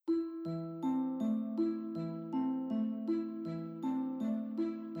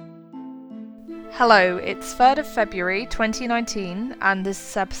Hello, it's 3rd of February 2019 and this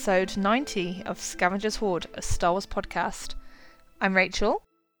is episode 90 of Scavenger's Hoard, a Star Wars podcast. I'm Rachel.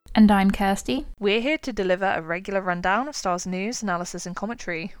 And I'm Kirsty. We're here to deliver a regular rundown of Star Wars news, analysis and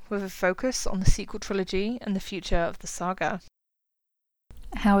commentary, with a focus on the sequel trilogy and the future of the saga.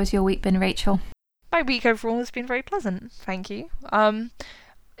 How has your week been, Rachel? My week overall has been very pleasant, thank you.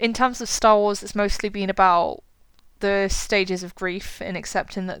 In terms of Star Wars, it's mostly been about the stages of grief in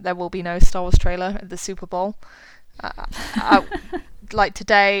accepting that there will be no Star Wars trailer at the Super Bowl. Like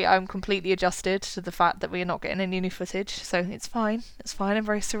today, I'm completely adjusted to the fact that we are not getting any new footage, so it's fine. I'm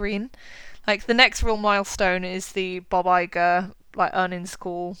very serene. Like, the next real milestone is the Bob Iger, earnings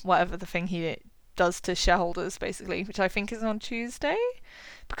call, whatever the thing he does to shareholders, basically, which I think is on Tuesday.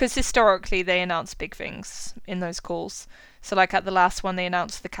 Because historically, they announce big things in those calls. So, at the last one, they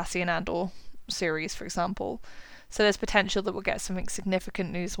announced the Cassian Andor series, for example. So there's potential that we'll get something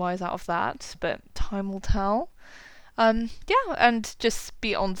significant news-wise out of that, but time will tell. And just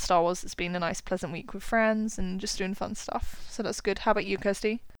beyond Star Wars, it's been a nice, pleasant week with friends and just doing fun stuff. So that's good. How about you,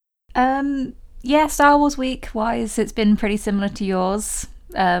 Kirsty? Star Wars week-wise, it's been pretty similar to yours.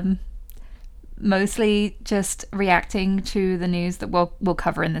 Mostly just reacting to the news that we'll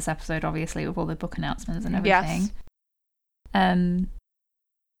cover in this episode, obviously, with all the book announcements and everything. Yes.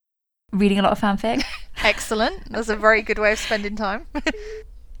 Reading a lot of fanfic. Excellent. That's a very good way of spending time.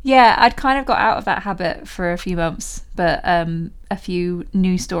 Yeah, I'd kind of got out of that habit for a few months, but a few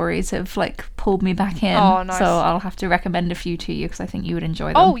news stories have pulled me back in. Oh, nice. So I'll have to recommend a few to you because I think you would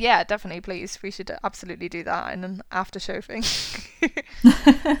enjoy them. Oh yeah, definitely, please. We should absolutely do that in an after show thing.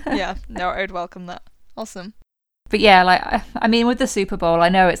 Yeah, no, I would welcome that. Awesome. But yeah, I mean, with the Super Bowl, I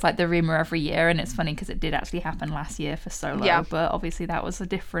know it's the rumor every year, and it's funny because it did actually happen last year for Solo, yeah. But obviously that was a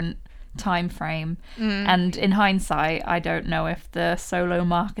different time frame. And in hindsight, I don't know if the Solo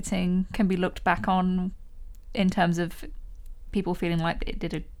marketing can be looked back on in terms of people feeling like it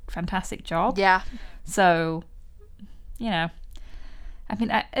did a fantastic job. Yeah. So, I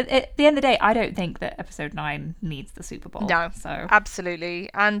mean, at the end of the day, I don't think that episode 9 needs the Super Bowl. No, so absolutely.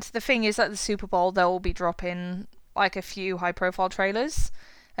 And the thing is, at the Super Bowl, they'll be dropping a few high-profile trailers.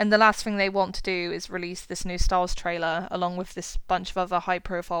 And the last thing they want to do is release this new Star Wars trailer along with this bunch of other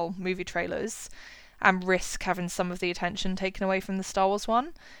high-profile movie trailers and risk having some of the attention taken away from the Star Wars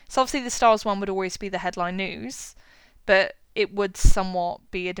one. So obviously the Star Wars one would always be the headline news, but it would somewhat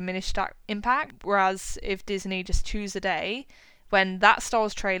be a diminished impact. Whereas if Disney just choose a day when that Star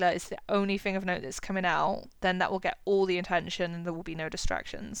Wars trailer is the only thing of note that's coming out, then that will get all the attention and there will be no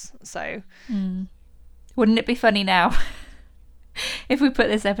distractions. So wouldn't it be funny now if we put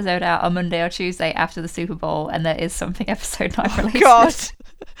this episode out on Monday or Tuesday after the Super Bowl and there is something episode 9 related? God,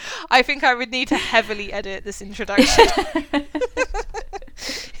 I think I would need to heavily edit this introduction.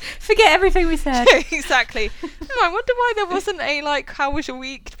 Forget everything we said. Exactly. I wonder why there wasn't a how was your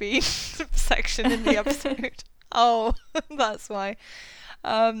week been section in the episode. Oh, that's why.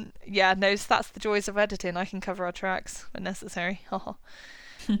 Yeah, no, so that's the joys of editing. I can cover our tracks when necessary.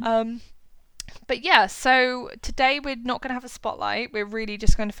 But yeah, so today we're not going to have a spotlight. We're really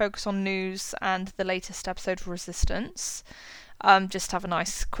just going to focus on news and the latest episode of Resistance. Just have a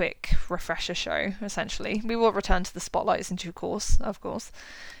nice, quick refresher show, essentially. We will return to the spotlights in due course, of course.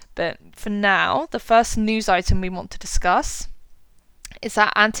 But for now, the first news item we want to discuss is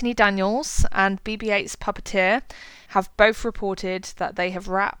that Anthony Daniels and BB-8's Puppeteer have both reported that they have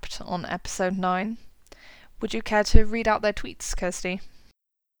wrapped on episode 9. Would you care to read out their tweets, Kirsty?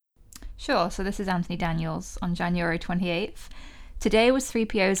 Sure, so this is Anthony Daniels on January 28th. Today was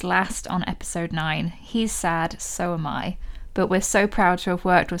 3PO's last on episode 9. He's sad, so am I. But we're so proud to have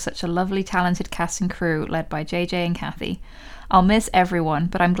worked with such a lovely, talented cast and crew led by JJ and Kathy. I'll miss everyone,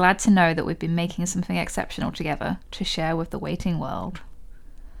 but I'm glad to know that we've been making something exceptional together to share with the waiting world.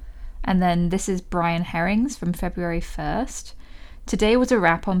 And then this is Brian Herrings from February 1st. Today was a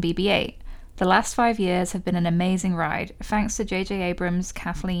wrap on BB-8. The last 5 years have been an amazing ride. Thanks to J.J. Abrams,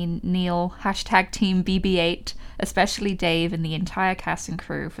 Kathleen, Neil, #Team BB-8, especially Dave and the entire cast and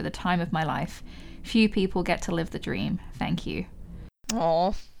crew for the time of my life. Few people get to live the dream. Thank you.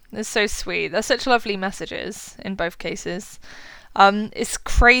 Aw, that's so sweet. They're such lovely messages in both cases. It's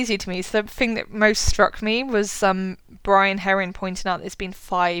crazy to me. So the thing that most struck me was Brian Herring pointing out that it's been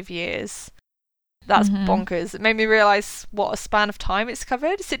 5 years. That's bonkers. It made me realise what a span of time it's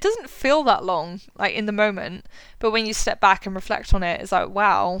covered. So it doesn't feel that long, in the moment. But when you step back and reflect on it, it's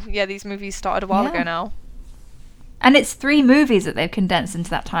wow, yeah, these movies started a while ago now. And it's 3 movies that they've condensed into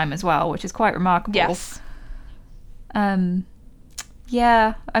that time as well, which is quite remarkable. Yes.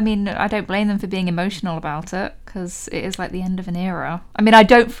 Yeah, I mean, I don't blame them for being emotional about it, because it is like the end of an era. I mean, I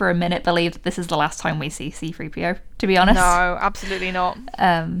don't for a minute believe that this is the last time we see C-3PO, to be honest. No, absolutely not.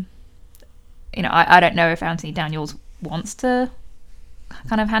 I don't know if Anthony Daniels wants to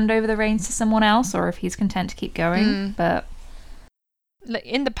kind of hand over the reins to someone else, or if he's content to keep going, but...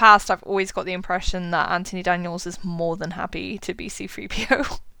 In the past, I've always got the impression that Anthony Daniels is more than happy to be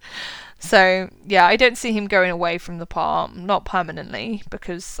C-3PO. So, yeah, I don't see him going away from the part, not permanently,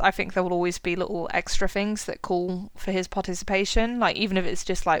 because I think there will always be little extra things that call for his participation, like even if it's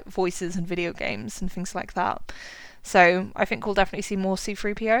just like voices and video games and things like that. So, I think we'll definitely see more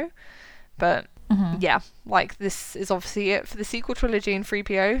C-3PO, but yeah, like this is obviously it for the sequel trilogy in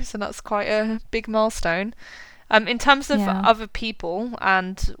 3PO, so that's quite a big milestone. In terms of other people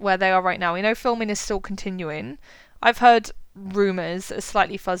and where they are right now, we know filming is still continuing. I've heard rumours are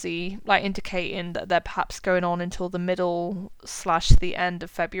slightly fuzzy, like indicating that they're perhaps going on until the middle/the end of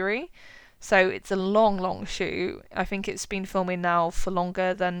February. So it's a long shoot. I think it's been filming now for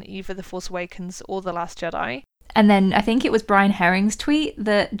longer than either The Force Awakens or The Last Jedi. And then I think it was Brian Herring's tweet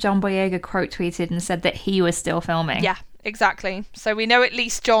that John Boyega quote tweeted and said that he was still filming. Yeah, exactly. So we know at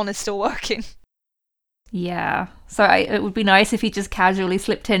least John is still working. Yeah. So it would be nice if he just casually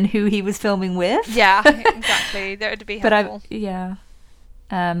slipped in who he was filming with. Yeah, exactly. That would be helpful.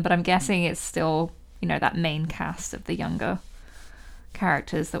 But I'm guessing it's still, that main cast of the younger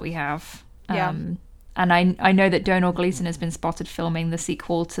characters that we have. Yeah. And I know that Domhnall Gleeson has been spotted filming the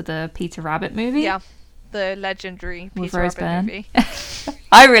sequel to the Peter Rabbit movie. Yeah. The legendary with Peter Rabbit movie.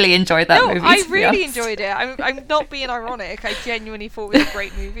 I really enjoyed that movie. I really enjoyed it. I'm not being ironic. I genuinely thought it was a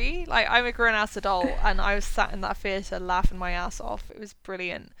great movie. Like, I'm a grown-ass adult, and I was sat in that theatre laughing my ass off. It was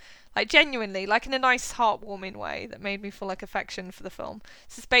brilliant. Like, genuinely, like in a nice, heartwarming way that made me feel like affection for the film.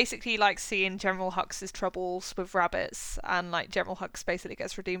 So it's basically like seeing General Hux's troubles with rabbits, and like General Hux basically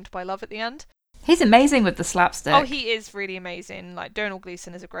gets redeemed by love at the end. He's amazing with the slapstick. Oh, he is really amazing. Like, Domhnall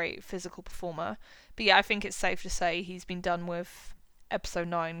Gleeson is a great physical performer. But yeah, I think it's safe to say he's been done with Episode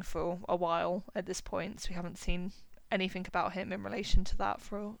 9 for a while at this point. So we haven't seen anything about him in relation to that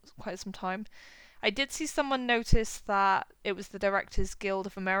for quite some time. I did see someone notice that it was the Directors Guild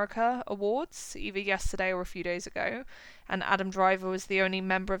of America Awards, either yesterday or a few days ago. And Adam Driver was the only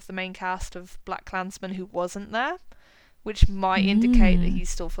member of the main cast of BlacKkKlansman who wasn't there, which might indicate that he's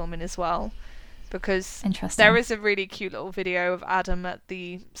still filming as well. Because there is a really cute little video of Adam at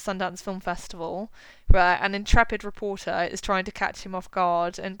the Sundance Film Festival where an intrepid reporter is trying to catch him off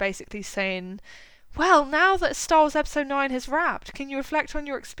guard and basically saying, well, now that Star Wars Episode 9 has wrapped, can you reflect on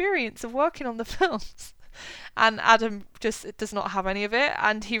your experience of working on the films? And Adam just does not have any of it,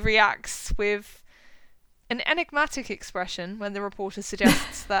 and he reacts with an enigmatic expression when the reporter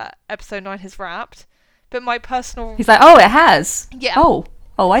suggests that Episode 9 has wrapped. But my personal... He's like, oh, it has? Yeah.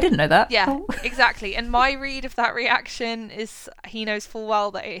 Oh, I didn't know that. Yeah, oh. Exactly. And my read of that reaction is he knows full well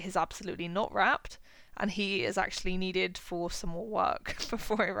that it is absolutely not wrapped, and he is actually needed for some more work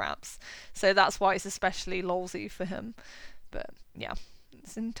before it wraps. So that's why it's especially lolsy for him. But yeah,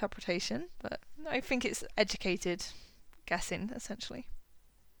 it's an interpretation, but I think it's educated guessing, essentially.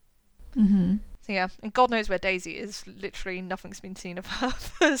 Mm-hmm. So yeah, and God knows where Daisy is. Literally nothing's been seen of her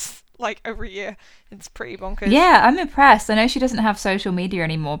for like over a year. It's pretty bonkers. Yeah, I'm impressed. I know she doesn't have social media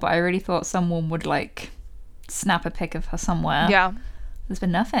anymore, but I really thought someone would like snap a pic of her somewhere. Yeah. There's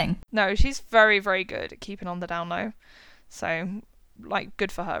been nothing. No, she's very, very good at keeping on the down low. So, like,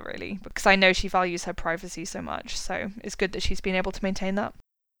 good for her, really. Because I know she values her privacy so much. So, it's good that she's been able to maintain that.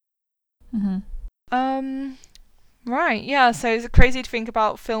 Mm-hmm. Right, yeah, so it's crazy to think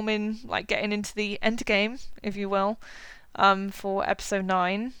about filming, like, getting into the end game, if you will, for Episode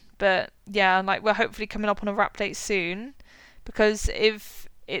 9. But, yeah, like, we're hopefully coming up on a wrap date soon. Because if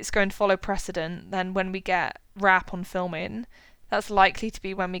it's going to follow precedent, then when we get wrap on filming, that's likely to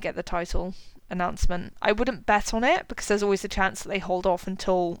be when we get the title announcement. I wouldn't bet on it, because there's always a chance that they hold off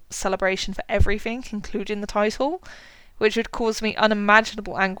until Celebration for everything, including the title, which would cause me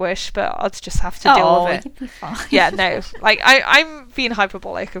unimaginable anguish, but I'd just have to deal with it. You'd be fine. Yeah, no. Like, I'm being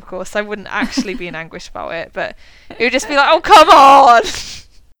hyperbolic, of course. I wouldn't actually be in anguish about it, but it would just be like, oh, come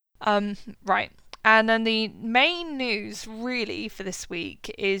on! Right. And then the main news, really, for this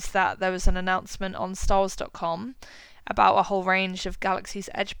week is that there was an announcement on StarWars.com about a whole range of Galaxy's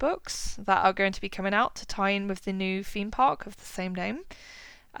Edge books that are going to be coming out to tie in with the new theme park of the same name.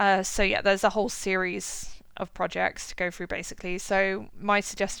 So, yeah, there's a whole series of projects to go through, basically. So my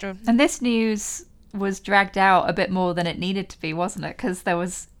suggestion... And this news was dragged out a bit more than it needed to be, wasn't it? Because there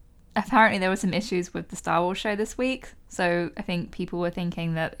was some issues with the Star Wars show this week. So I think people were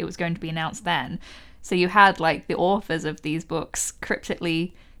thinking that it was going to be announced then. So you had like the authors of these books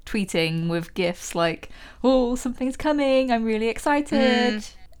cryptically tweeting with gifs like, oh, something's coming, I'm really excited.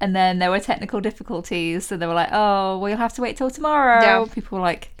 And then there were technical difficulties, so they were like, oh, well, you'll have to wait till tomorrow. Yeah. People were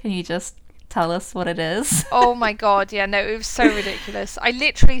like, can you just tell us what it is? Oh my god, yeah, no, it was so ridiculous. I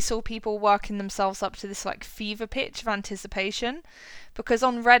literally saw people working themselves up to this like fever pitch of anticipation, because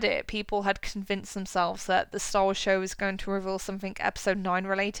on Reddit people had convinced themselves that the Star Wars show was going to reveal something episode 9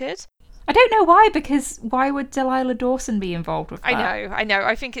 related. I don't know why, because why would Delilah Dawson be involved with that? I know,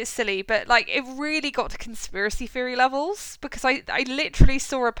 I think it's silly, but like it really got to conspiracy theory levels, because I literally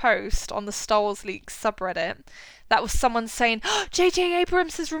saw a post on the Star Wars Leaks subreddit that was someone saying, oh, J.J.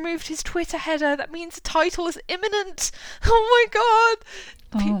 Abrams has removed his Twitter header, that means the title is imminent. Oh my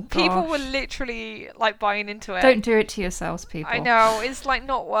god. People were literally like buying into it. Don't do it to yourselves, people. I know, it's like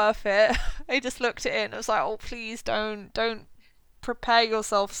not worth it. I just looked at it and I was like, oh please don't prepare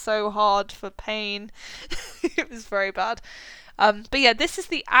yourself so hard for pain. It was very bad. But yeah, this is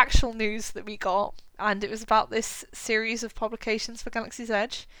the actual news that we got, and it was about this series of publications for Galaxy's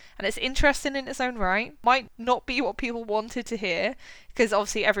Edge, and it's interesting in its own right. Might not be what people wanted to hear, because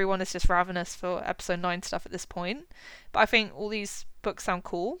obviously everyone is just ravenous for episode 9 stuff at this point, but I think all these books sound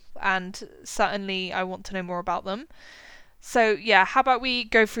cool, and certainly I want to know more about them. So yeah, how about we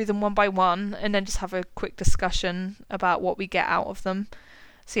go through them one by one and then just have a quick discussion about what we get out of them.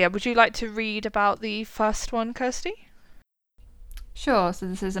 So yeah, would you like to read about the first one, Kirsty? Sure, so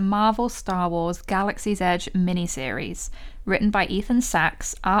this is a Marvel Star Wars Galaxy's Edge miniseries, written by Ethan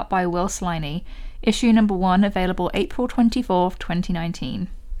Sachs, art by Will Sliney, issue number 1, available April 24th, 2019.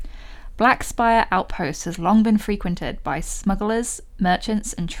 Black Spire Outpost has long been frequented by smugglers,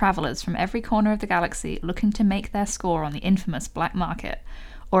 merchants, and travellers from every corner of the galaxy looking to make their score on the infamous black market,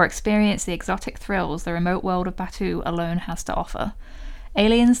 or experience the exotic thrills the remote world of Batuu alone has to offer.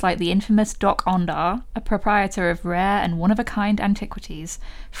 Aliens like the infamous Doc Ondar, a proprietor of rare and one-of-a-kind antiquities,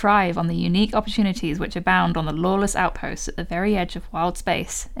 thrive on the unique opportunities which abound on the lawless outposts at the very edge of wild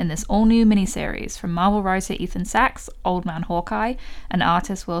space in this all-new miniseries from Marvel writer Ethan Sachs, Old Man Hawkeye, and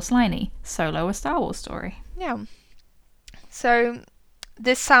artist Will Sliney, Solo: A Star Wars Story. Yeah. So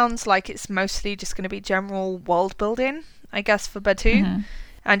this sounds like it's mostly just going to be general world building, I guess, for Batuu,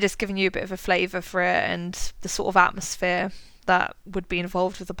 and just giving you a bit of a flavour for it and the sort of atmosphere that would be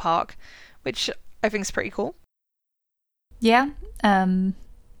involved with the park, which I think is pretty cool. Yeah. I'm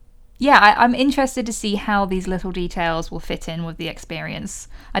interested to see how these little details will fit in with the experience.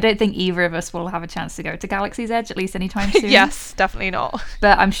 I don't think either of us will have a chance to go to Galaxy's Edge, at least anytime soon. Yes, definitely not.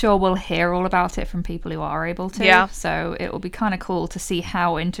 But I'm sure we'll hear all about it from people who are able to. Yeah. So it will be kind of cool to see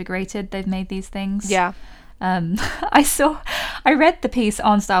how integrated they've made these things. Yeah. I read the piece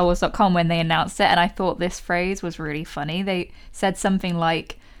on StarWars.com when they announced it, and I thought this phrase was really funny. They said something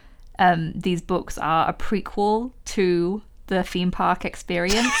like, these books are a prequel to the theme park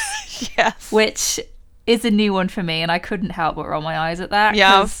experience. Yes. Which is a new one for me, and I couldn't help but roll my eyes at that.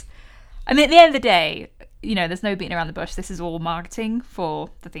 Yeah. I mean, at the end of the day, you know, there's no beating around the bush. This is all marketing for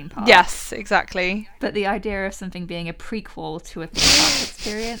the theme park. Yes, exactly. But the idea of something being a prequel to a theme park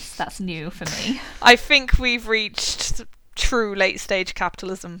experience, that's new for me. I think we've reached true late stage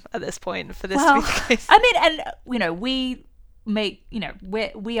capitalism at this point for this case. I mean, and, you know,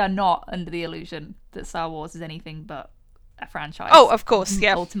 we are not under the illusion that Star Wars is anything but a franchise. Oh, of course,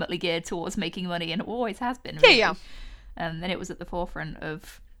 yeah. Ultimately geared towards making money, and it always has been. Really. Yeah. And it was at the forefront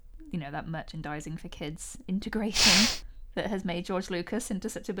of, you know, that merchandising for kids integration that has made George Lucas into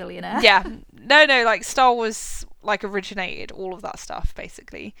such a billionaire. Yeah. No, like Star Wars like originated all of that stuff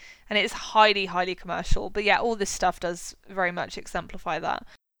basically. And it's highly, highly commercial. But yeah, all this stuff does very much exemplify that.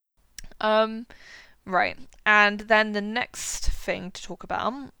 Right. And then the next thing to talk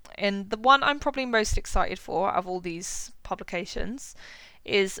about, and the one I'm probably most excited for out of all these publications,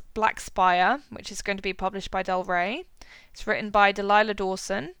 is Black Spire, which is going to be published by Del Rey. It's written by Delilah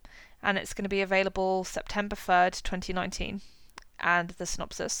Dawson, and it's going to be available September 3rd, 2019. And the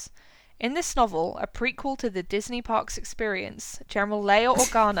synopsis. In this novel, a prequel to the Disney Parks experience, General Leia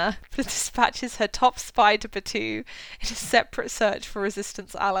Organa dispatches her top spy to Batuu in a separate search for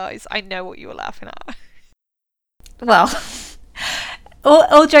Resistance allies. I know what you were laughing at. Well,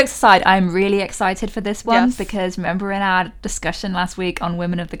 all jokes aside, I'm really excited for this one because remember in our discussion last week on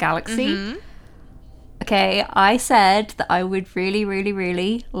Women of the Galaxy? Okay, I said that I would really, really,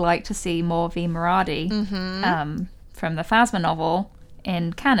 really like to see more V. Maradi from the Phasma novel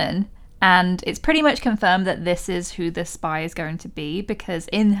in canon. And it's pretty much confirmed that this is who the spy is going to be, because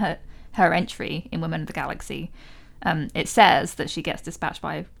in her entry in Women of the Galaxy, it says that she gets dispatched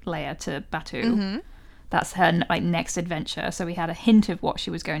by Leia to Batuu. That's her like next adventure. So we had a hint of what she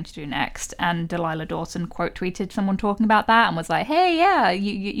was going to do next. And Delilah Dawson quote tweeted someone talking about that and was like, "Hey, yeah,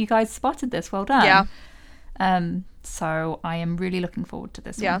 you guys spotted this. Well done." Yeah. So I am really looking forward to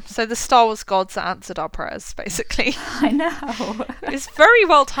this one. Yeah. So the Star Wars gods answered our prayers, basically. I know. It's very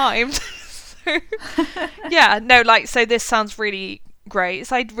well timed. Yeah. No. Like. So this sounds really great.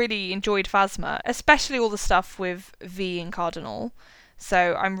 So I really enjoyed Phasma, especially all the stuff with V and Cardinal.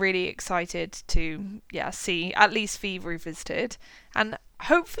 So I'm really excited to see at least V revisited, and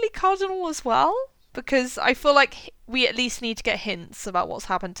hopefully Cardinal as well, because I feel like we at least need to get hints about what's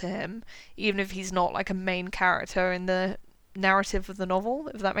happened to him, even if he's not like a main character in the narrative of the novel,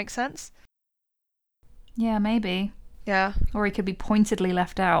 if that makes sense. Yeah, maybe. Yeah. Or he could be pointedly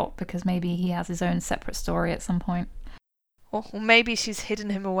left out because maybe he has his own separate story at some point. Or maybe she's hidden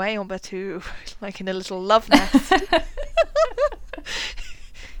him away on Batuu, like in a little love nest.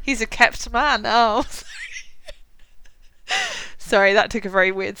 He's a kept man. Oh, sorry, that took a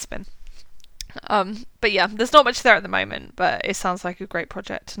very weird spin. But yeah, there's not much there at the moment, but it sounds like a great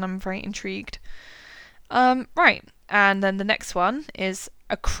project, and I'm very intrigued. Right, and then the next one is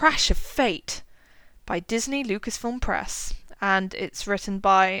A Crash of Fate by Disney Lucasfilm Press, and it's written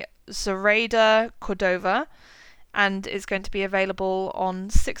by Zoraida Cordova, and it's going to be available on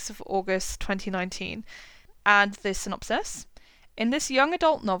 6th of August 2019. And the synopsis: in this young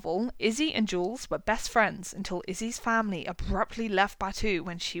adult novel, Izzy and Jules were best friends until Izzy's family abruptly left Batuu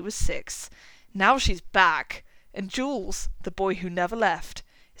when she was 6. Now she's back, and Jules, the boy who never left,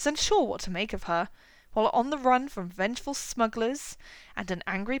 is unsure what to make of her. While on the run from vengeful smugglers and an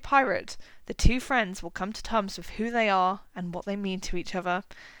angry pirate, the two friends will come to terms with who they are and what they mean to each other.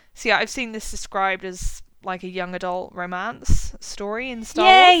 So yeah, I've seen this described as like a young adult romance story in Star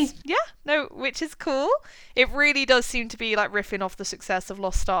Wars. Yeah, no, which is cool. It really does seem to be like riffing off the success of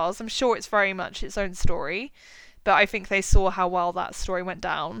Lost Stars. I'm sure it's very much its own story, but I think they saw how well that story went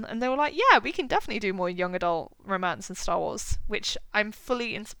down, and they were like, yeah, we can definitely do more young adult romance in Star Wars, which I'm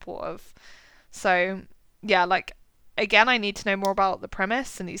fully in support of. So yeah, like, again, I need to know more about the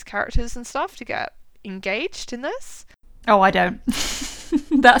premise and these characters and stuff to get engaged in this. Oh, I don't.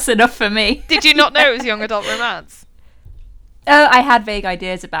 That's enough for me. Did you not know it was young adult romance? I had vague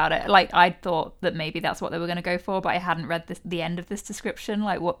ideas about it. Like, I thought that maybe that's what they were going to go for, but I hadn't read the end of this description,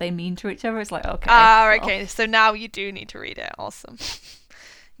 like what they mean to each other. It's like, okay. Okay. So now you do need to read it. Awesome.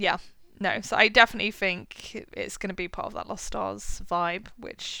 Yeah. No, so I definitely think it's going to be part of that Lost Stars vibe,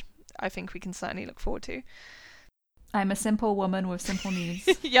 which I think we can certainly look forward to. I'm a simple woman with simple needs.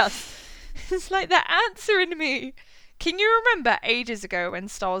 Yes. It's like the answer in me. Can you remember ages ago when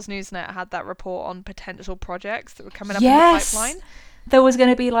Star Wars Newsnet had that report on potential projects that were coming up in the pipeline? There was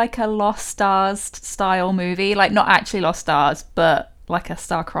going to be like a Lost Stars style movie, like not actually Lost Stars, but like a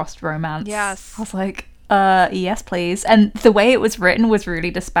star-crossed romance. Yes. I was like, yes, please. And the way it was written was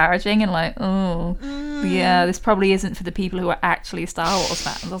really disparaging and like, oh, yeah, this probably isn't for the people who are actually Star Wars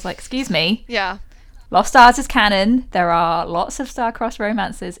fans. I was like, excuse me. Yeah. Lost Stars is canon. There are lots of star-crossed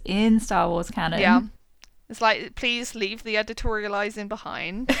romances in Star Wars canon. Yeah. It's like, please leave the editorializing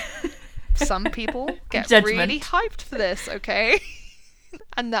behind. Some people get really hyped for this, okay?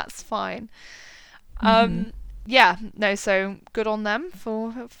 And that's fine. Yeah, no, so good on them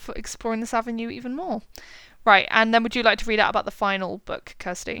for exploring this avenue even more. Right, and then would you like to read out about the final book,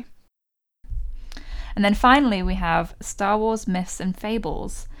 Kirsty? And then finally we have Star Wars Myths and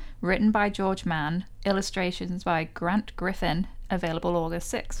Fables, written by George Mann, illustrations by Grant Griffin, available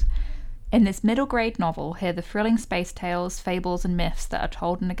August 6th. In this middle-grade novel, hear the thrilling space tales, fables, and myths that are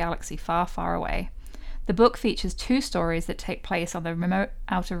told in a galaxy far, far away. The book features 2 stories that take place on the remote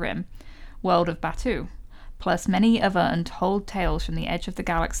Outer Rim, world of Batuu, plus many other untold tales from the edge of the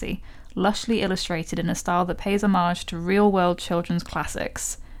galaxy, lushly illustrated in a style that pays homage to real-world children's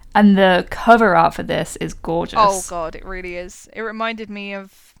classics. And the cover art for this is gorgeous. Oh god, it really is. It reminded me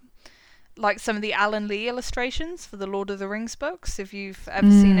of like some of the Alan Lee illustrations for the Lord of the Rings books, if you've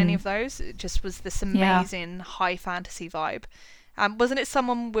ever seen any of those. It just was this amazing high fantasy vibe. Wasn't it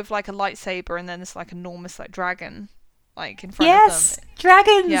someone with like a lightsaber and then this like enormous like dragon like in front of them? Yes,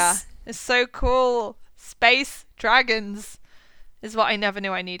 dragons! Yeah, it's so cool. Space dragons is what I never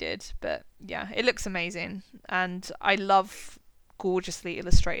knew I needed. But yeah, it looks amazing, and I love gorgeously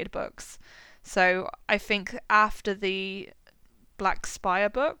illustrated books. So I think after the Black Spire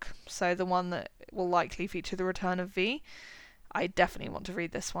book, so the one that will likely feature the return of V, I definitely want to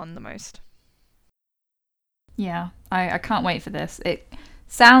read this one the most. Yeah, I can't wait for this. It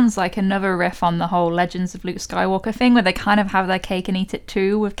sounds like another riff on the whole Legends of Luke Skywalker thing, where they kind of have their cake and eat it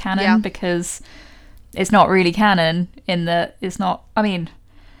too with canon, because it's not really canon in that it's not, I mean,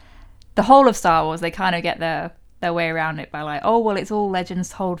 the whole of Star Wars, they kind of get their way around it by like, oh, well, it's all legends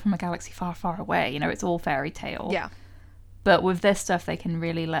told from a galaxy far, far away. You know, it's all fairy tale. Yeah. But with this stuff, they can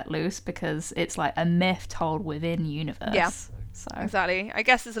really let loose because it's like a myth told within universe. Yeah. So Exactly. I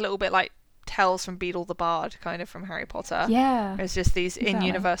guess it's a little bit like Tales from Beedle the Bard, kind of from Harry Potter. yeah. It's just these Exactly.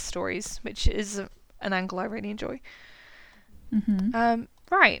 in-universe stories, which is an angle I really enjoy. Mm-hmm.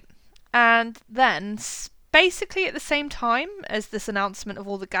 Right. And then, basically at the same time as this announcement of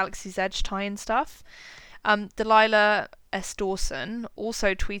all the Galaxy's Edge tie-in stuff, Delilah S. Dawson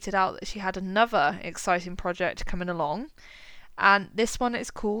also tweeted out that she had another exciting project coming along. And this one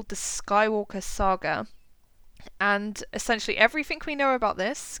is called The Skywalker Saga. And essentially everything we know about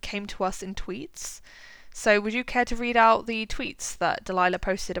this came to us in tweets. So would you care to read out the tweets that Delilah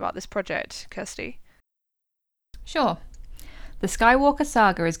posted about this project, Kirsty? Sure. The Skywalker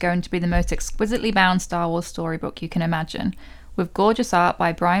Saga is going to be the most exquisitely bound Star Wars storybook you can imagine, with gorgeous art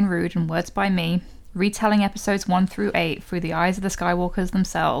by Brian Rood and words by me, retelling episodes 1 through 8 through the eyes of the Skywalkers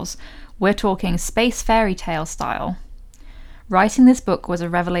themselves. We're talking space fairy tale style. Writing this book was a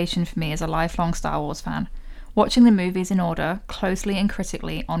revelation for me as a lifelong Star Wars fan. Watching the movies in order, closely and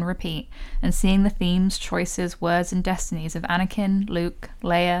critically, on repeat, and seeing the themes, choices, words, and destinies of Anakin, Luke,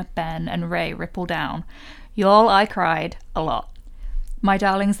 Leia, Ben, and Rey ripple down. Y'all, I cried a lot. My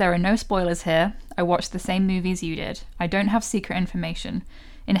darlings, there are no spoilers here. I watched the same movies you did. I don't have secret information.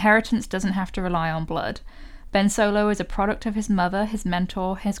 Inheritance doesn't have to rely on blood. Ben Solo is a product of his mother, his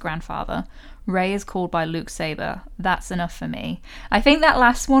mentor, his grandfather. Rey is called by Luke Saber. That's enough for me. I think that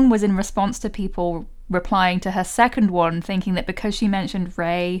last one was in response to people replying to her second one, thinking that because she mentioned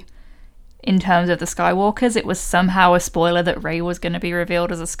Rey in terms of the Skywalkers, it was somehow a spoiler that Rey was going to be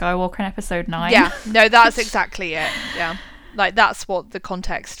revealed as a Skywalker in episode 9. Yeah, no, that's exactly it. Yeah. Like, that's what the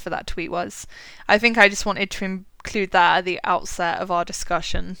context for that tweet was. I think I just wanted to include that at the outset of our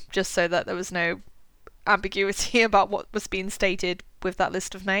discussion, just so that there was no ambiguity about what was being stated with that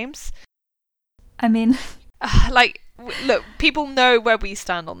list of names. I mean, look, people know where we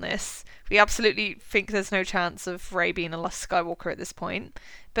stand on this. We absolutely think there's no chance of Rey being a Skywalker at this point.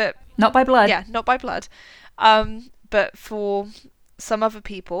 But not by blood. Yeah, not by blood. But for some other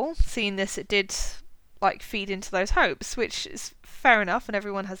people, seeing this, it did feed into those hopes, which is fair enough, and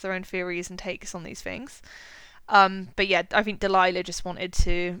everyone has their own theories and takes on these things. But yeah, I think Delilah just wanted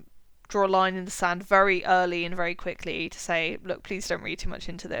to draw a line in the sand very early and very quickly to say, look, please don't read too much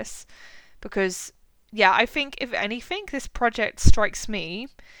into this. Because, yeah, I think, if anything, this project strikes me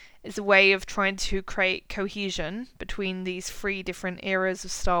as a way of trying to create cohesion between these 3 different eras of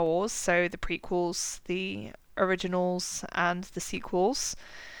Star Wars, so the prequels, the originals, and the sequels,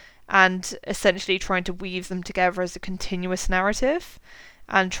 and essentially trying to weave them together as a continuous narrative,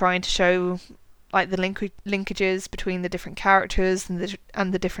 and trying to show the linkages between the different characters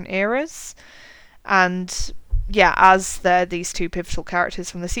and the different eras. And yeah, as they're these 2 pivotal characters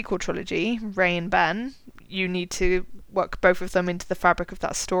from the sequel trilogy, Rey and Ben, you need to work both of them into the fabric of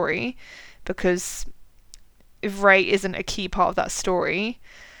that story, because if Rey isn't a key part of that story,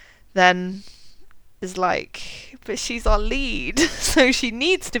 then it's but she's our lead, so she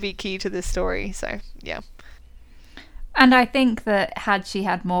needs to be key to this story. So yeah. And I think that had she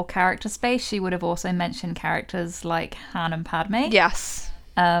had more character space, she would have also mentioned characters like Han and Padme. Yes.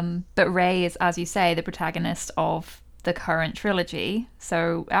 But Rey is, as you say, the protagonist of the current trilogy,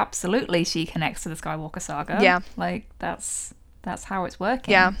 so absolutely she connects to the Skywalker saga. Yeah. That's how it's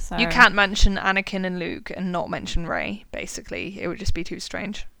working. Yeah. So. You can't mention Anakin and Luke and not mention Rey, basically. It would just be too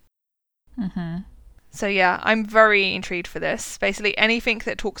strange. Mm-hmm. So yeah, I'm very intrigued for this. Basically, anything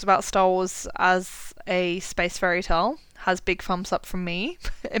that talks about Star Wars as a space fairy tale has big thumbs up from me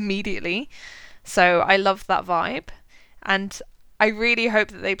immediately. So I love that vibe. And I really hope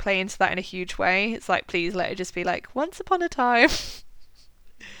that they play into that in a huge way. It's please let it just be once upon a time.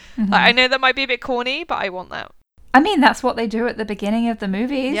 Mm-hmm. I know that might be a bit corny, but I want that. I mean, that's what they do at the beginning of the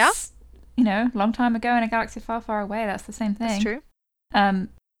movies. Yeah. You know, long time ago in a galaxy far, far away. That's the same thing. That's true.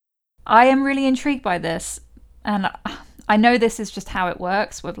 I am really intrigued by this. And I know this is just how it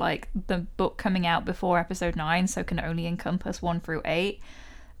works with the book coming out before episode 9, so can only encompass 1 through 8.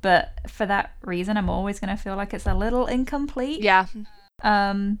 But for that reason, I'm always going to feel like it's a little incomplete. Yeah.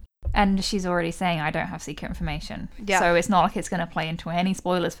 And she's already saying I don't have secret information. Yeah. So it's not like it's going to play into any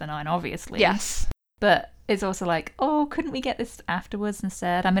spoilers for 9, obviously. Yes. But it's also oh, couldn't we get this afterwards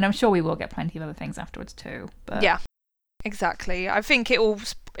instead? I mean, I'm sure we will get plenty of other things afterwards too. But yeah, exactly. I think it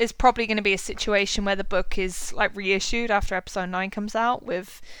is probably going to be a situation where the book is reissued after episode 9 comes out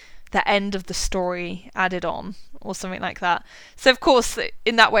with the end of the story added on or something like that. So of course,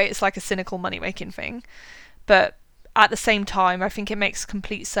 in that way, it's a cynical money-making thing. But at the same time, I think it makes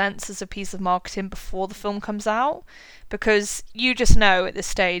complete sense as a piece of marketing before the film comes out, because you just know at this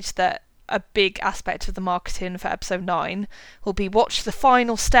stage that a big aspect of the marketing for episode 9 will be watch the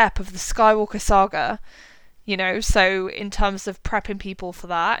final step of the Skywalker saga. So in terms of prepping people for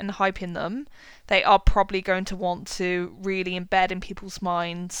that and hyping them, they are probably going to want to really embed in people's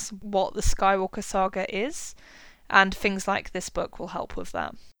minds what the Skywalker saga is, and things like this book will help with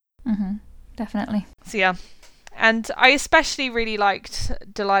that. Definitely. So yeah. And I especially really liked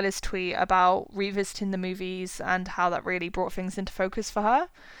Delilah's tweet about revisiting the movies and how that really brought things into focus for her.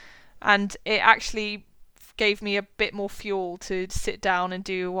 And it actually gave me a bit more fuel to sit down and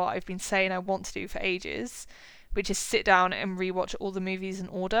do what I've been saying I want to do for ages, which is sit down and rewatch all the movies in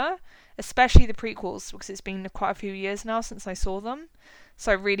order, especially the prequels, because it's been quite a few years now since I saw them.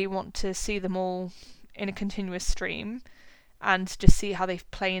 So I really want to see them all in a continuous stream and just see how they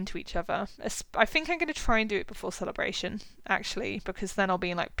play into each other. I think I'm going to try and do it before Celebration, actually, because then I'll be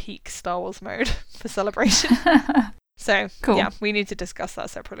in like peak Star Wars mode for Celebration. So, cool. Yeah, we need to discuss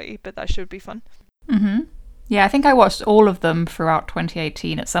that separately, but that should be fun. Yeah, I think I watched all of them throughout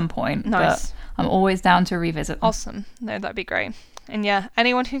 2018 at some point. Nice. But I'm always down to revisit them. Awesome. No, that'd be great. And yeah,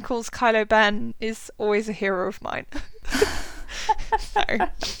 anyone who calls Kylo Ben is always a hero of mine.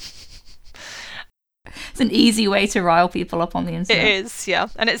 It's an easy way to rile people up on the internet. It is, yeah.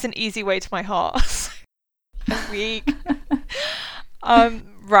 And it's an easy way to my heart. Weak.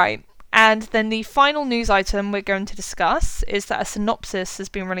 Right. And then the final news item we're going to discuss is that a synopsis has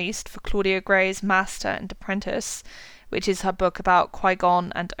been released for Claudia Gray's Master and Apprentice, which is her book about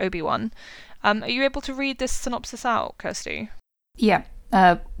Qui-Gon and Obi-Wan. Are you able to read this synopsis out, Kirsty? Yeah.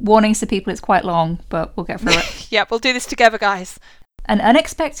 Warnings to people, it's quite long, but we'll get through it. Yeah, we'll do this together, guys. An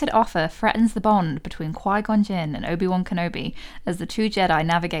unexpected offer threatens the bond between Qui-Gon Jinn and Obi-Wan Kenobi as the two Jedi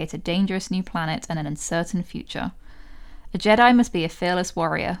navigate a dangerous new planet and an uncertain future. A Jedi must be a fearless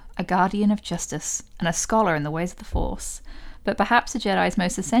warrior, a guardian of justice, and a scholar in the ways of the Force. But perhaps a Jedi's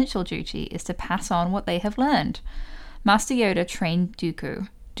most essential duty is to pass on what they have learned. Master Yoda trained Dooku.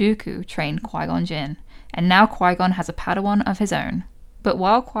 Dooku trained Qui-Gon Jinn. And now Qui-Gon has a Padawan of his own. But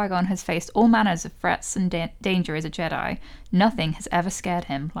while Qui-Gon has faced all manners of threats and danger as a Jedi, nothing has ever scared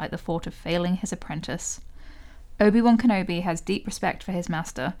him like the thought of failing his apprentice. Obi-Wan Kenobi has deep respect for his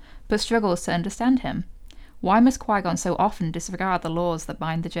master, but struggles to understand him. Why must Qui-Gon so often disregard the laws that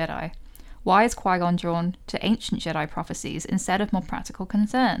bind the Jedi? Why is Qui-Gon drawn to ancient Jedi prophecies instead of more practical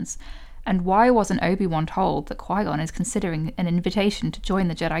concerns? And why wasn't Obi-Wan told that Qui-Gon is considering an invitation to join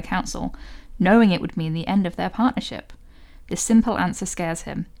the Jedi Council, knowing it would mean the end of their partnership? This simple answer scares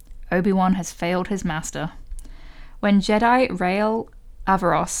him. Obi-Wan has failed his master. When Jedi Rael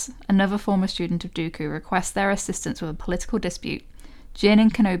Averross, another former student of Dooku, requests their assistance with a political dispute, Jin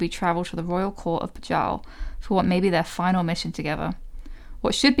and Kenobi travel to the royal court of Bajal for what may be their final mission together.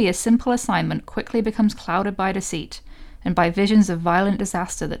 What should be a simple assignment quickly becomes clouded by deceit, and by visions of violent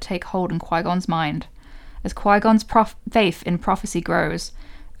disaster that take hold in Qui-Gon's mind. As Qui-Gon's faith in prophecy grows,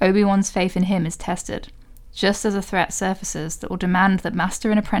 Obi-Wan's faith in him is tested, just as a threat surfaces that will demand that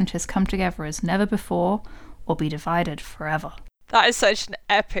master and apprentice come together as never before, or be divided forever. That is such an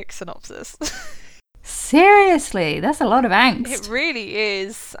epic synopsis. Seriously, that's a lot of angst. It really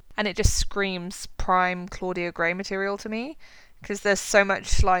is. And it just screams prime Claudia Gray material to me, because there's so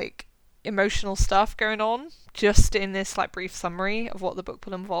much like emotional stuff going on just in this like brief summary of what the book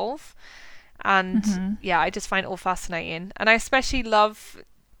will involve. And yeah, I just find it all fascinating. And I especially love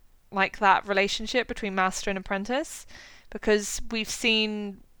like that relationship between master and apprentice, because we've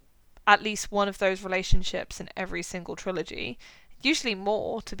seen at least one of those relationships in every single trilogy, usually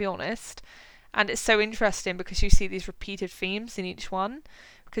more, to be honest. And it's so interesting because you see these repeated themes in each one,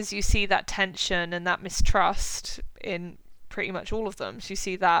 because you see that tension and that mistrust in pretty much all of them. So you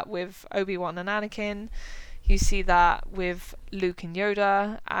see that with Obi-Wan and Anakin, you see that with Luke and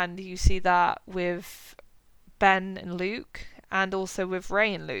Yoda, and you see that with Ben and Luke, and also with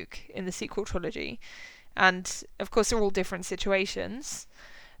Rey and Luke in the sequel trilogy. And of course they're all different situations,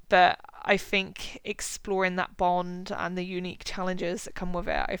 but I think exploring that bond and the unique challenges that come with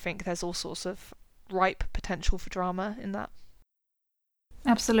it, I think there's all sorts of ripe potential for drama in that.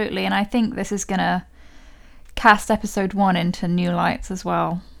 Absolutely, and I think this is going to cast episode 1 into new lights as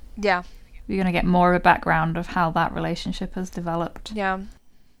well. Yeah. You're going to get more of a background of how that relationship has developed. Yeah,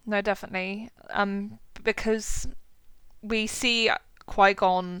 no, definitely. Because we see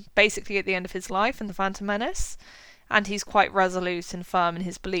Qui-Gon basically at the end of his life in The Phantom Menace, and he's quite resolute and firm in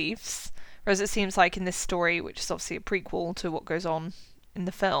his beliefs, whereas it seems like in this story, which is obviously a prequel to what goes on in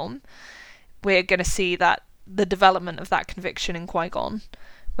the film, we're going to see that the development of that conviction in Qui-Gon,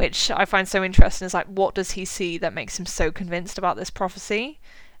 which I find so interesting. Is like, what does he see that makes him so convinced about this prophecy,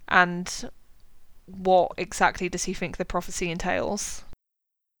 and what exactly does he think the prophecy entails?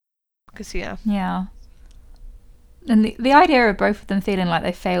 Because yeah, and the idea of both of them feeling like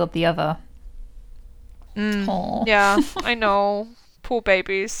they failed the other. Yeah, I know, poor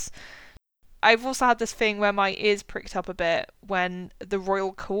babies. I've also had this thing where my ears pricked up a bit when the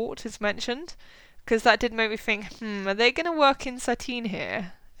royal court is mentioned, because that did make me think, are they going to work in Satine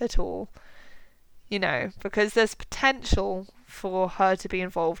here at all? You know, because there's potential for her to be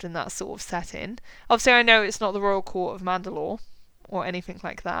involved in that sort of setting. Obviously, I know it's not the royal court of Mandalore or anything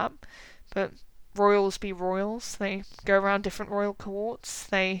like that, but royals be royals. They go around different royal courts.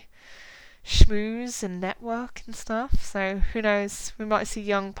 They schmooze and network and stuff, so who knows, we might see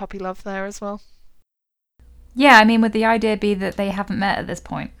young puppy love there as well. Yeah, I mean, would the idea be that they haven't met at this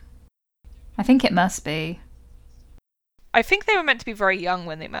point? I think it must be. I think they were meant to be very young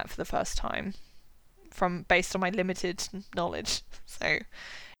when they met for the first time, based on my limited knowledge. So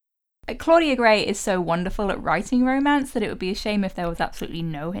Claudia Gray is so wonderful at writing romance that it would be a shame if there was absolutely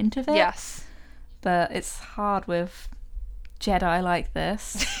no hint of it. Yes. But it's hard with Jedi like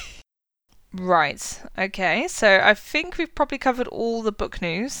this. Right, okay, so I think we've probably covered all the book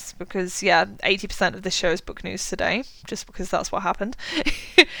news, because, 80% of this show is book news today, just because that's what happened.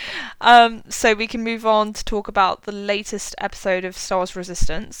 So we can move on to talk about the latest episode of Star Wars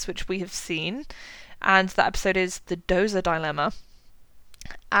Resistance, which we have seen, and that episode is The Dozer Dilemma.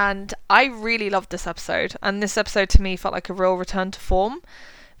 And I really loved this episode, and this episode to me felt like a real return to form,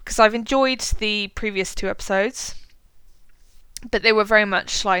 because I've enjoyed the previous 2 episodes, but they were very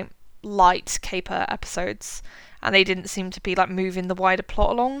much like light caper episodes, and they didn't seem to be like moving the wider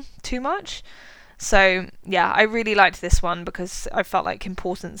plot along too much. So I really liked this one because I felt like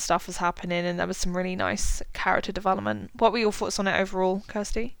important stuff was happening and there was some really nice character development. What were your thoughts on it overall,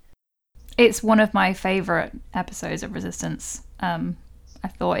 Kirsty? It's one of my favourite episodes of Resistance. I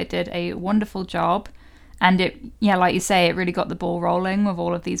thought it did a wonderful job, and it, like you say, it really got the ball rolling with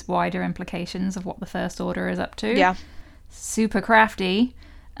all of these wider implications of what the First Order is up to. Yeah. Super crafty.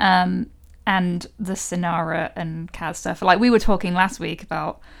 And the Synara and Kaz stuff. Like, we were talking last week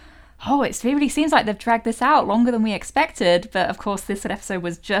about, it really seems like they've dragged this out longer than we expected, but of course this episode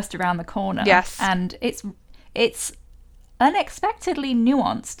was just around the corner. Yes. And it's unexpectedly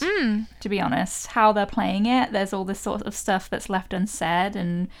nuanced, to be honest, how they're playing it. There's all this sort of stuff that's left unsaid,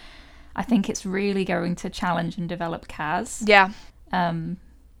 and I think it's really going to challenge and develop Kaz. Yeah.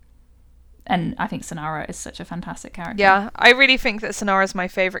 And I think Synara is such a fantastic character. Yeah, I really think that Synara is my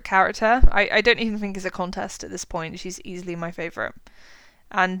favourite character. I don't even think it's a contest at this point. She's easily my favourite.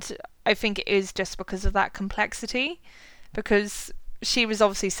 And I think it is just because of that complexity. Because she was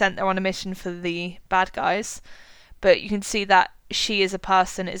obviously sent there on a mission for the bad guys. But you can see that she as a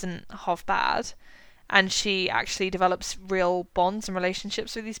person isn't half bad. And she actually develops real bonds and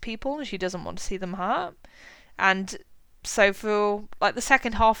relationships with these people. And she doesn't want to see them hurt. And so for like the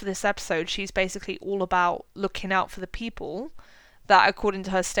second half of this episode, she's basically all about looking out for the people that, according to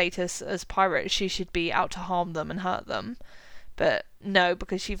her status as pirate, she should be out to harm them and hurt them. But no,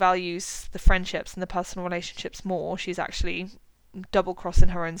 because she values the friendships and the personal relationships more, she's actually double crossing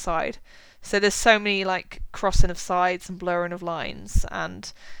her own side. So there's so many like crossing of sides and blurring of lines,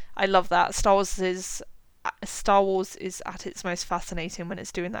 and I love that. Star Wars is at its most fascinating when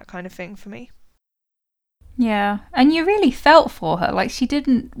it's doing that kind of thing for me. Yeah, and you really felt for her. Like, she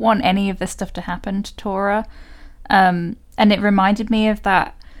didn't want any of this stuff to happen to Torra. And it reminded me of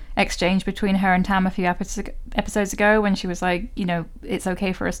that exchange between her and Tam a few episodes ago when she was like, it's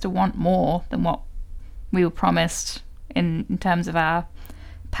okay for us to want more than what we were promised in terms of our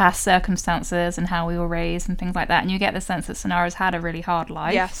past circumstances and how we were raised and things like that. And you get the sense that Synara's had a really hard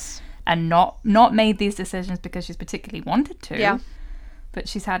life. Yes. And not made these decisions because she's particularly wanted to. Yeah. But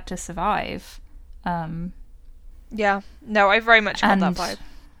she's had to survive. Yeah, no, I very much got that vibe.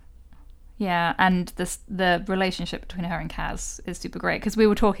 Yeah, and the relationship between her and Kaz is super great, because we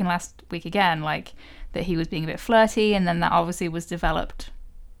were talking last week again, like, that he was being a bit flirty, and then that obviously was developed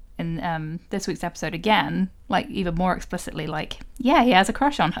in this week's episode again, like, even more explicitly, like, he has a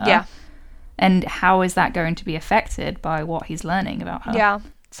crush on her. Yeah. And how is that going to be affected by what he's learning about her? Yeah.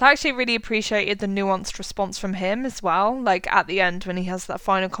 So I actually really appreciated the nuanced response from him as well, like, at the end when he has that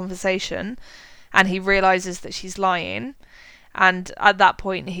final conversation and he realises that she's lying, and at that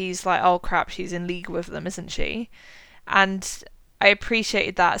point he's like, oh crap, she's in league with them, isn't she? And I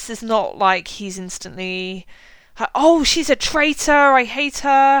appreciated that. So it's not like he's instantly like, oh, she's a traitor, I hate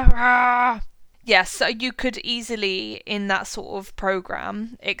her. Ah. Yes, so you could easily, in that sort of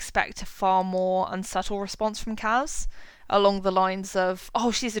program, expect a far more unsubtle response from Kaz along the lines of, oh,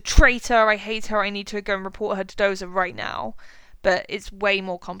 she's a traitor, I hate her, I need to go and report her to Doza right now. But it's way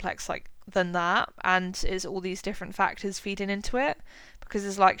more complex than that, and is all these different factors feeding into it. Because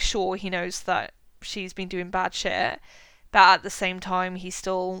it's like, sure, he knows that she's been doing bad shit, but at the same time he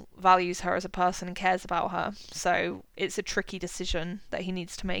still values her as a person and cares about her. So it's a tricky decision that he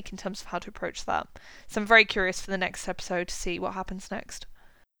needs to make in terms of how to approach that. So I'm very curious for the next episode to see what happens next.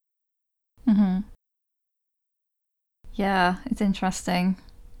 Yeah, it's interesting.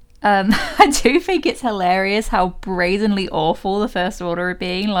 I do think it's hilarious how brazenly awful the First Order are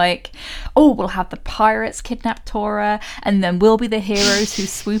being. Like, oh, we'll have the pirates kidnap Tora, and then we'll be the heroes who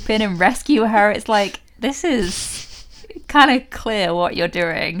swoop in and rescue her. It's like, this is kind of clear what you're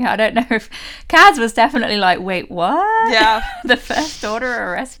doing. I don't know if Kaz was definitely like, wait, what? Yeah. The First Order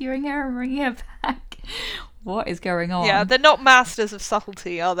are rescuing her and bringing her back. What is going on? Yeah, they're not masters of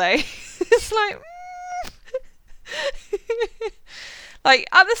subtlety, are they? It's like... Like,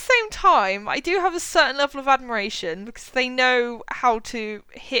 at the same time, I do have a certain level of admiration because they know how to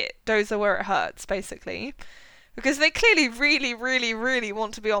hit Doza where it hurts, basically. Because they clearly really, really, really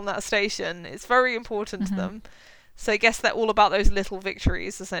want to be on that station. It's very important to them. So I guess they're all about those little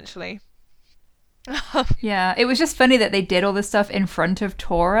victories, essentially. Yeah, it was just funny that they did all this stuff in front of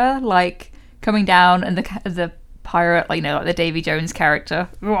Tora, like coming down and the pirate, like, you know, like the Davy Jones character,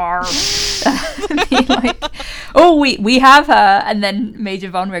 being like, oh, we have her, and then Major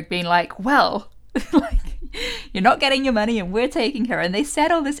Vonreg being like, well, like, you're not getting your money and we're taking her, and they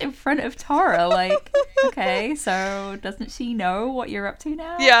said all this in front of Tora, like, okay, so doesn't she know what you're up to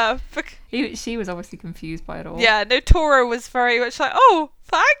now? Yeah. She was obviously confused by it all. Yeah, no, Tora was very much like, oh,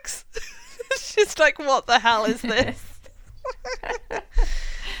 thanks. She's like, what the hell is this?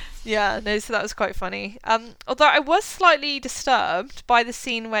 Yeah, no, so that was quite funny. Although I was slightly disturbed by the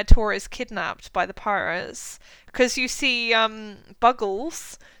scene where Tora is kidnapped by the pirates, because you see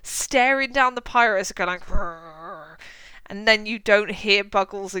Buggles staring down the pirates going like, "Rrr," and then you don't hear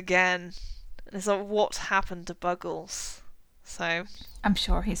Buggles again. And it's like, what happened to Buggles? So I'm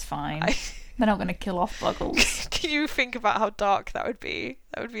sure he's fine. They're not going to kill off Buggles. Can you think about how dark that would be?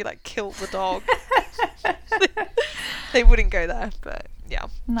 That would be like kill the dog. They wouldn't go there, but yeah.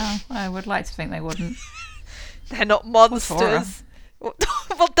 No, I would like to think they wouldn't. They're not monsters. Well,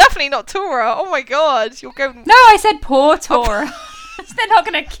 definitely not Tora. Oh my god, you're going. No, I said poor Tora. They're not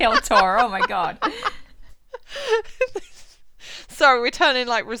going to kill Tora. Oh my god. Sorry, we're turning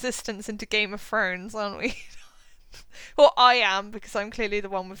like Resistance into Game of Thrones, aren't we? Well, I am, because I'm clearly the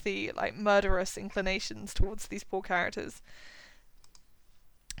one with the like murderous inclinations towards these poor characters.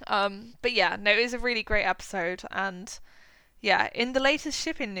 But yeah, no, it was a really great episode, and yeah, in the latest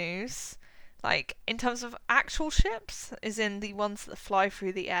shipping news, like in terms of actual ships, is in the ones that fly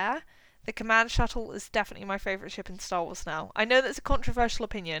through the air, the command shuttle is definitely my favourite ship in Star Wars now. I know that's a controversial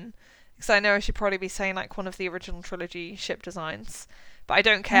opinion, because I know I should probably be saying like one of the original trilogy ship designs, but I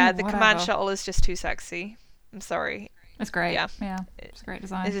don't care. The command shuttle is just too sexy. I'm sorry. It's great. Yeah, it's a great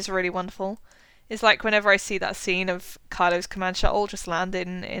design. It is really wonderful. It's like whenever I see that scene of Kylo's command shuttle just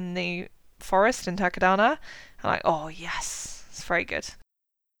landing in the forest in Takodana, I'm like, oh yes, it's very good.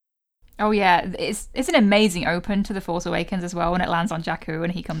 Oh yeah, it's an amazing open to The Force Awakens as well when it lands on Jakku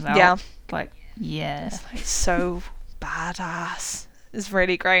and he comes out. Yeah. Like, yeah. It's like so badass. It's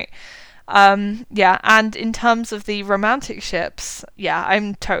really great. Yeah, and in terms of the romantic ships, yeah,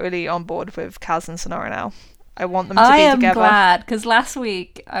 I'm totally on board with Kaz and Sonara now. I want them to be together. I am glad, because last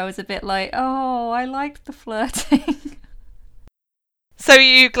week I was a bit like, oh, I liked the flirting. So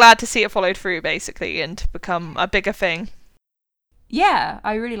you're glad to see it followed through, basically, and become a bigger thing? Yeah,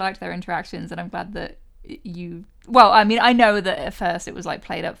 I really liked their interactions, and I'm glad that you... Well, I mean, I know that at first it was like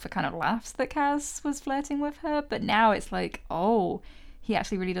played up for kind of laughs that Kaz was flirting with her, but now it's like, oh, he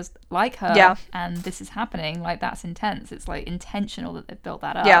actually really does like her, yeah, and this is happening. Like, that's intense. It's like intentional that they've built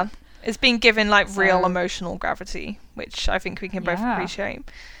that up. Yeah, it's been given like real emotional gravity, which I think we can both Yeah. appreciate.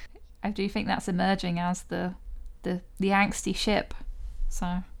 I do think that's emerging as the angsty ship.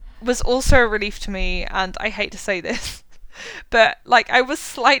 So Was also a relief to me, and I hate to say this, but like I was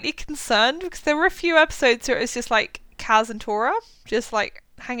slightly concerned because there were a few episodes where it was just like Kaz and Tora just like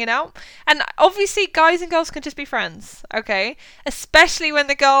hanging out, and obviously guys and girls can just be friends, okay, especially when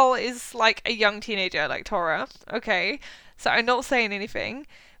the girl is like a young teenager like Tora, okay, so I'm not saying anything,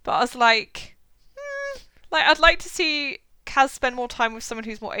 but I was like I'd like to see Kaz spend more time with someone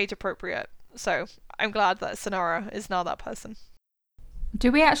who's more age appropriate, so I'm glad that Sonara is now that person.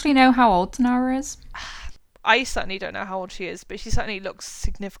 do we actually know how old Tanara is? I certainly don't know how old she is, but she certainly looks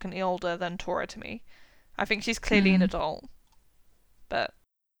significantly older than Tora to me. I think she's clearly an adult. But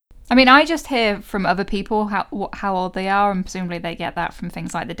I mean, I just hear from other people how old they are, and presumably they get that from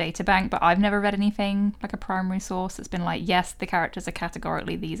things like the data bank, but I've never read anything like a primary source that's been like, yes, the characters are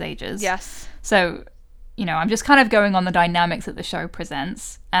categorically these ages. Yes. So, I'm just kind of going on the dynamics that the show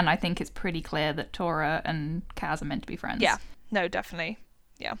presents, and I think it's pretty clear that Tora and Kaz are meant to be friends. Yeah. No, definitely.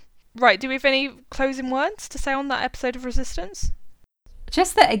 Yeah. Right, do we have any closing words to say on that episode of Resistance?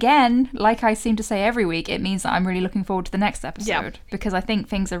 Just that, again, like I seem to say every week, it means that I'm really looking forward to the next episode. Because I think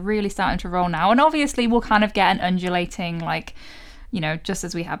things are really starting to roll now. And obviously we'll kind of get an undulating, like, just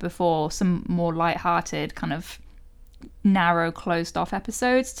as we had before, some more lighthearted, kind of narrow, closed-off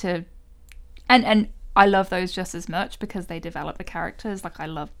episodes to... And I love those just as much because they develop the characters. Like, I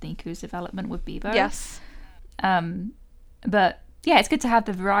loved Niku's development with Bebo. Yes. But... yeah, it's good to have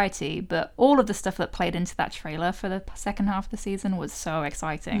the variety, but all of the stuff that played into that trailer for the second half of the season was so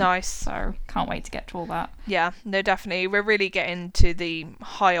exciting. Nice. So can't wait to get to all that. Yeah, no, definitely. We're really getting to the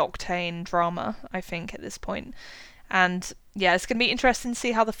high-octane drama, I think, at this point. And, yeah, it's going to be interesting to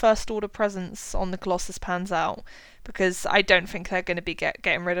see how the First Order presence on the Colossus pans out, because I don't think they're going to be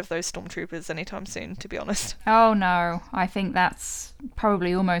getting rid of those stormtroopers anytime soon, to be honest. Oh, no. I think that's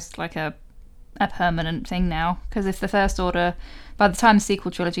probably almost like a permanent thing now, because if the First Order, by the time the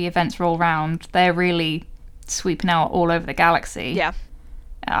sequel trilogy events roll round, they're really sweeping out all over the galaxy. Yeah.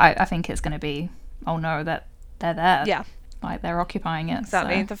 I think it's going to be, oh no, that they're there. Yeah. Like, they're occupying it.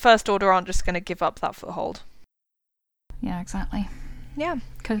 Exactly. So. The First Order aren't just going to give up that foothold. Yeah, exactly. Yeah.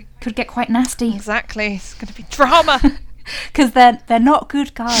 Could get quite nasty. Exactly. It's going to be drama. Because they're not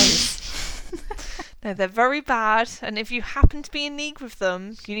good guys. No, they're very bad, and if you happen to be in league with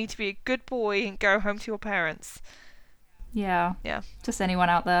them, you need to be a good boy and go home to your parents. Yeah. Yeah. Just anyone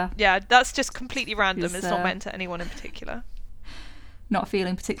out there. Yeah, that's just completely random. It's not not meant to anyone in particular. Not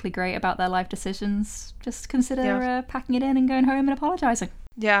feeling particularly great about their life decisions. Just consider packing it in and going home and apologising.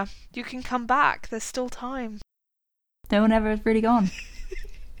 Yeah, you can come back. There's still time. No one ever is really gone.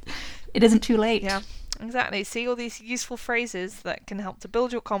 It isn't too late. Yeah. Exactly. See all these useful phrases that can help to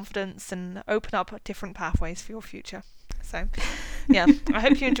build your confidence and open up different pathways for your future. So, yeah, I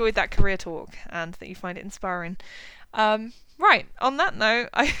hope you enjoyed that career talk and that you find it inspiring. Right, on that note,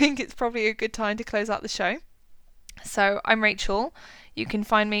 I think it's probably a good time to close out the show. So, I'm Rachel. You can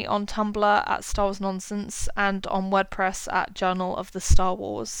find me on Tumblr at Star Wars Nonsense and on WordPress at Journal of the Star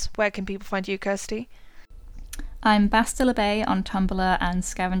Wars. Where can people find you, Kirsty? I'm Bastila Bay on Tumblr and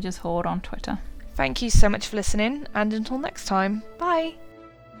Scavengers Horde on Twitter. Thank you so much for listening, and until next time, bye!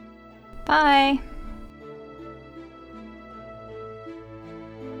 Bye!